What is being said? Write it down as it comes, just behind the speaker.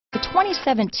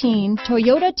2017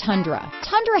 Toyota Tundra.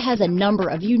 Tundra has a number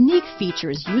of unique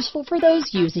features useful for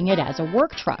those using it as a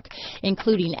work truck,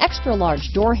 including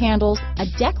extra-large door handles, a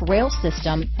deck rail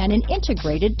system, and an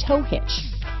integrated tow hitch.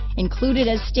 Included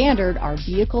as standard are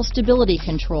vehicle stability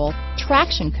control,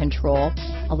 traction control,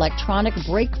 electronic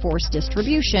brake force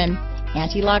distribution,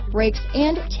 anti-lock brakes,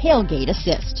 and tailgate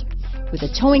assist. With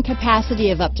a towing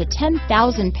capacity of up to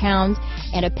 10,000 pounds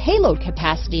and a payload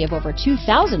capacity of over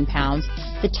 2,000 pounds,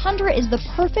 the Tundra is the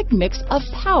perfect mix of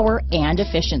power and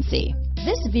efficiency.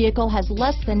 This vehicle has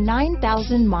less than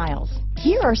 9,000 miles.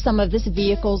 Here are some of this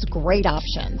vehicle's great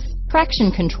options: traction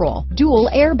control, dual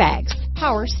airbags,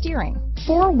 power steering,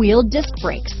 four-wheel disc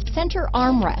brakes, center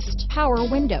armrest, power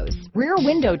windows, rear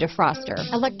window defroster,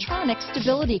 electronic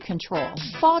stability control,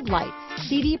 fog lights,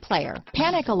 CD player,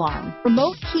 panic alarm,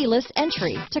 remote keyless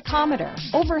entry, tachometer,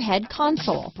 overhead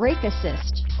console, brake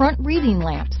assist, front reading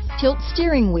lamps, tilt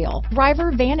steering wheel,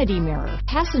 driver vanity mirror,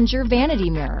 passenger vanity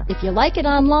mirror. If you like it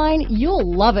online,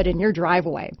 you'll love it in your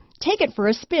driveway. Take it for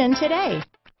a spin today.